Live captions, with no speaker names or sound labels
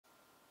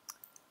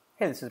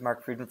Hey, this is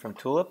Mark Friedman from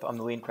Tulip. I'm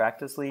the lean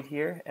practice lead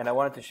here, and I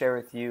wanted to share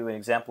with you an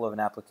example of an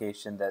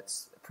application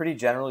that's a pretty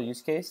general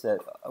use case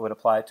that would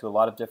apply to a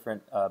lot of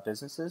different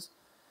businesses.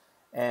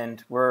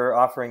 And we're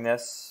offering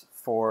this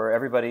for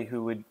everybody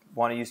who would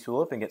want to use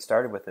Tulip and get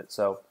started with it.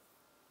 So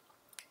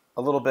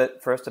a little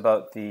bit first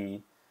about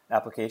the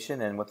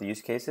application and what the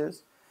use case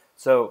is.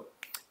 So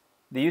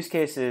the use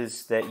case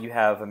is that you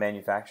have a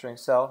manufacturing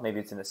cell. Maybe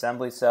it's an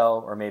assembly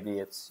cell, or maybe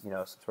it's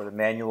some sort of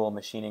manual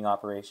machining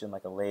operation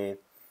like a lathe.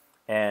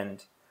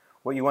 And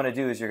what you want to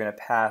do is you're going to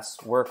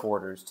pass work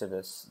orders to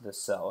this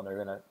cell, and they're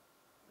going to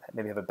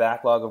maybe have a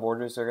backlog of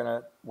orders they're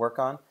going to work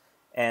on,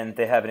 and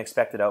they have an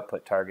expected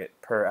output target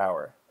per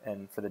hour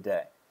and for the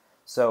day.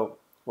 So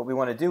what we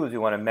want to do is we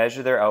want to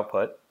measure their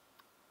output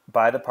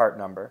by the part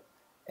number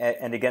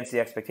and against the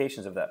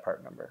expectations of that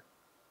part number.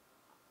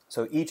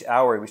 So each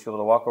hour we should be able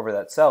to walk over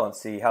that cell and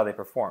see how they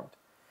performed.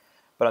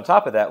 But on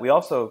top of that, we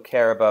also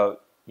care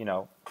about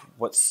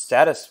what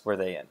status were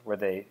they in? Were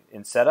they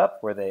in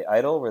setup? Were they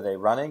idle? Were they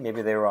running?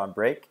 Maybe they were on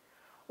break.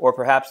 Or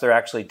perhaps they're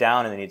actually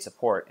down and they need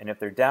support. And if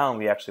they're down,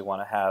 we actually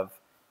want to have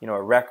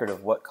a record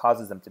of what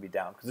causes them to be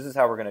down, because this is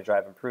how we're going to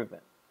drive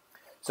improvement.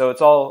 So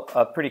it's all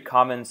a pretty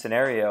common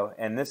scenario,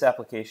 and this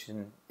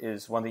application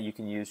is one that you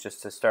can use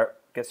just to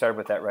get started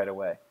with that right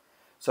away.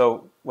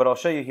 So what I'll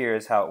show you here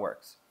is how it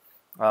works.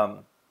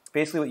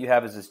 Basically what you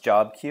have is this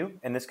job queue,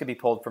 and this could be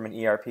pulled from an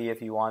ERP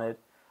if you wanted.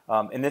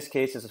 In this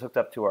case, this is hooked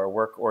up to our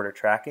work order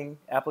tracking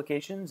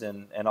applications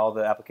and all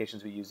the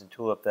applications we use in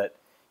Tulip that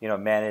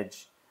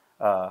manage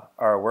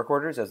our work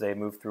orders as they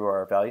move through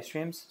our value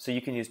streams. So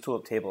you can use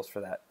Tulip tables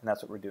for that, and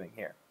that's what we're doing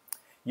here.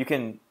 You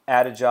can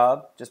add a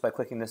job just by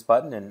clicking this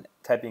button and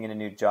typing in a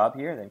new job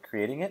here and then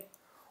creating it,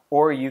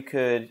 or you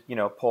could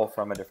pull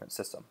from a different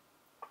system.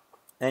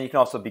 And you can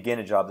also begin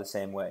a job the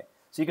same way.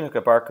 So you can hook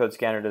a barcode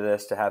scanner to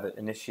this to have it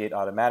initiate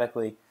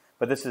automatically,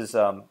 but this is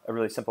a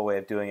really simple way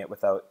of doing it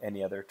without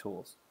any other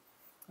tools.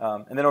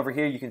 And then over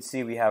here you can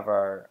see we have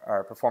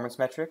our performance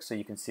metrics, so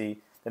you can see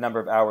the number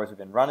of hours we've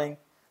been running,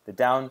 the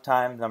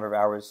downtime, the number of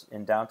hours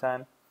in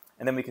downtime,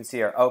 and then we can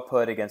see our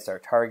output against our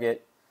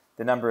target,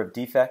 the number of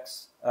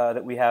defects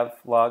that we have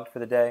logged for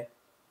the day,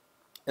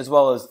 as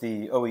well as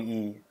the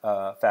OEE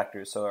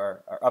factors, so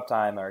our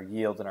uptime, our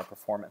yield, and our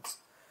performance.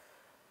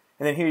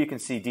 And then here you can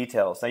see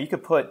details. Now you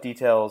could put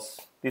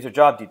details, these are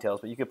job details,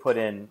 but you could put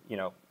in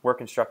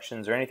work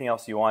instructions or anything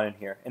else you want in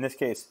here. In this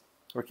case,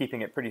 we're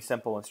keeping it pretty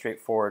simple and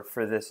straightforward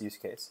for this use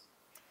case.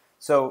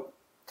 So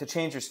to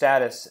change your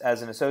status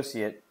as an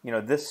associate,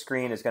 this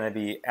screen is going to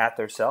be at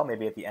their cell,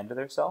 maybe at the end of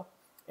their cell.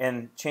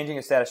 And changing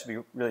a status should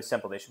be really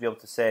simple. They should be able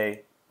to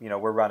say,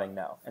 we're running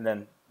now. And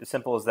then as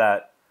simple as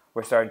that,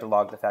 we're starting to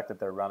log the fact that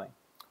they're running.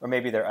 Or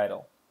maybe they're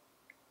idle.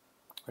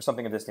 Or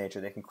something of this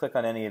nature. They can click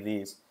on any of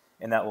these,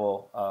 and that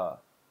will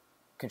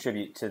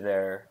contribute to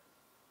their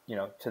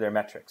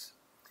metrics.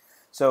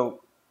 So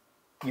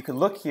you can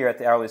look here at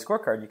the hourly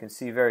scorecard. You can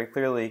see very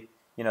clearly,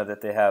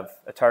 that they have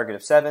a target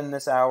of 7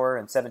 this hour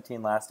and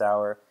 17 last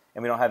hour,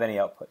 and we don't have any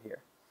output here.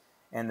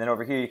 And then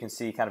over here you can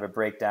see kind of a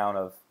breakdown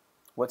of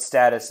what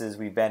statuses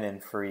we've been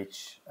in for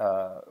each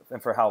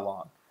and for how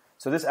long.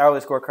 So this hourly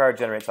scorecard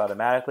generates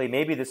automatically.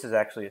 Maybe this is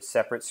actually a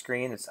separate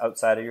screen. It's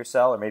outside of your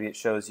cell, or maybe it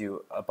shows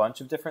you a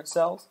bunch of different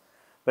cells.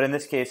 But in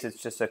this case,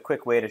 it's just a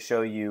quick way to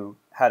show you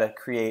how to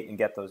create and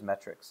get those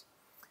metrics.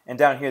 And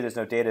down here, there's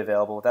no data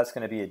available. That's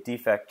going to be a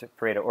defect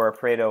Pareto, or a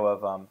Pareto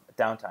of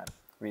downtime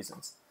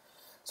reasons.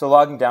 So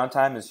logging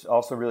downtime is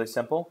also really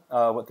simple.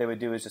 What they would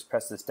do is just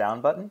press this down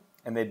button,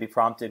 and they'd be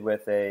prompted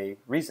with a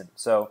reason.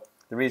 So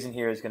the reason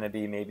here is going to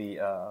be maybe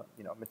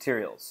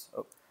materials.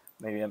 Oh,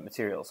 maybe a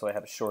material, so I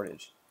have a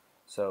shortage.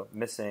 So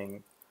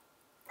missing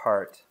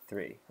part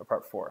 3 or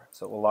part 4.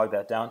 So we'll log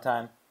that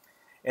downtime.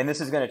 And this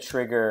is going to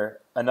trigger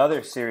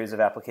another series of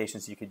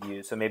applications you could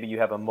use. So maybe you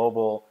have a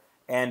mobile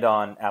and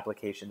on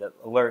application that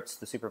alerts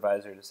the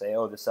supervisor to say,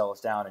 oh, the cell is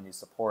down and needs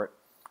support,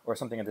 or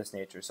something of this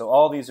nature. So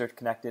all these are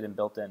connected and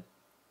built in.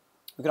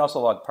 We can also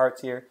log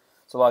parts here.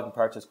 So logging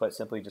parts is quite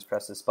simply just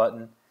press this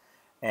button,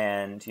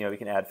 and we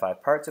can add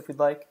 5 parts if we'd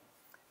like.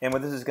 And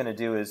what this is going to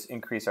do is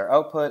increase our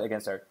output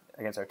against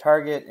our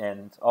target,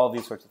 and all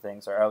these sorts of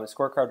things. Our hourly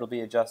scorecard will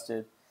be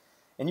adjusted,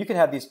 and you can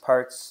have these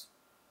parts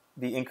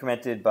be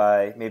incremented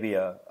by maybe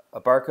a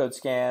barcode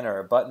scan or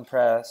a button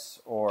press,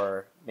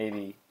 or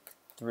maybe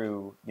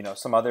through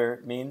some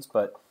other means.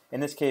 But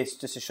in this case,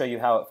 just to show you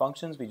how it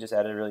functions, we just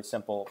added a really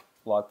simple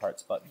log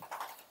parts button.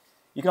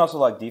 You can also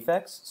log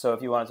defects. So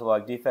if you wanted to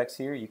log defects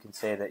here, you can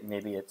say that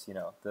maybe it's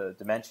the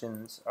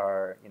dimensions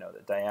are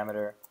the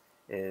diameter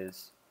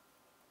is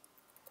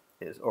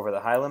over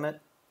the high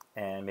limit,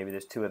 and maybe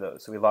there's 2 of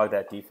those. So we log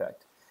that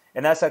defect.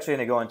 And that's actually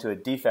going to go into a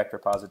defect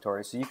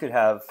repository. So you could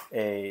have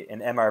an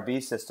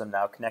MRB system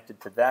now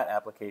connected to that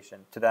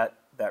application, to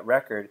that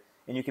record,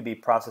 and you could be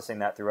processing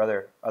that through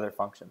other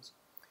functions.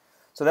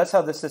 So that's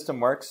how this system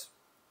works.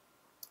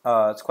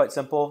 It's quite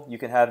simple. You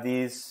can have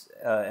these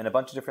in a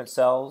bunch of different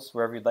cells,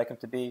 wherever you'd like them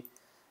to be,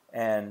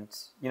 and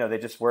they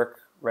just work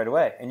right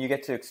away. And you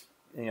get to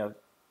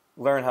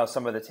learn how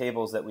some of the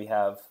tables that we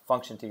have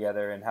function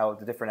together and how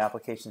the different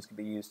applications can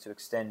be used to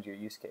extend your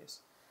use case.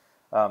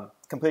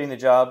 Completing the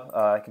job,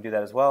 I can do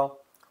that as well.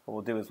 What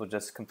we'll do is we'll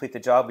just complete the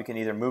job. We can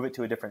either move it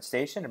to a different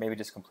station or maybe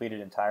just complete it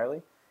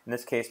entirely. In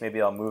this case,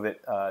 maybe I'll move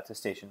it to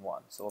station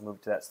 1. So we'll move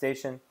it to that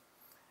station,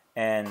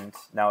 and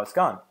now it's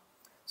gone.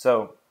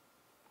 So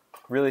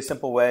really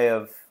simple way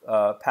of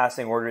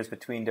passing orders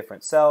between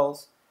different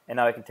cells, and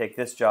now I can take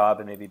this job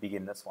and maybe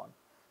begin this one.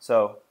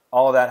 So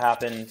all of that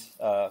happened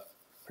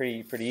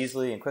pretty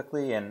easily and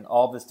quickly, and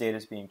all of this data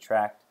is being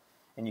tracked,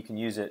 and you can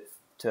use it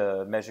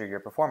to measure your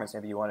performance.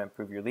 Maybe you want to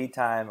improve your lead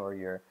time or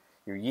your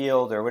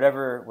yield or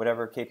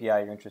whatever KPI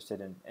you're interested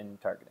in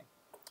targeting.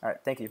 All right,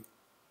 thank you.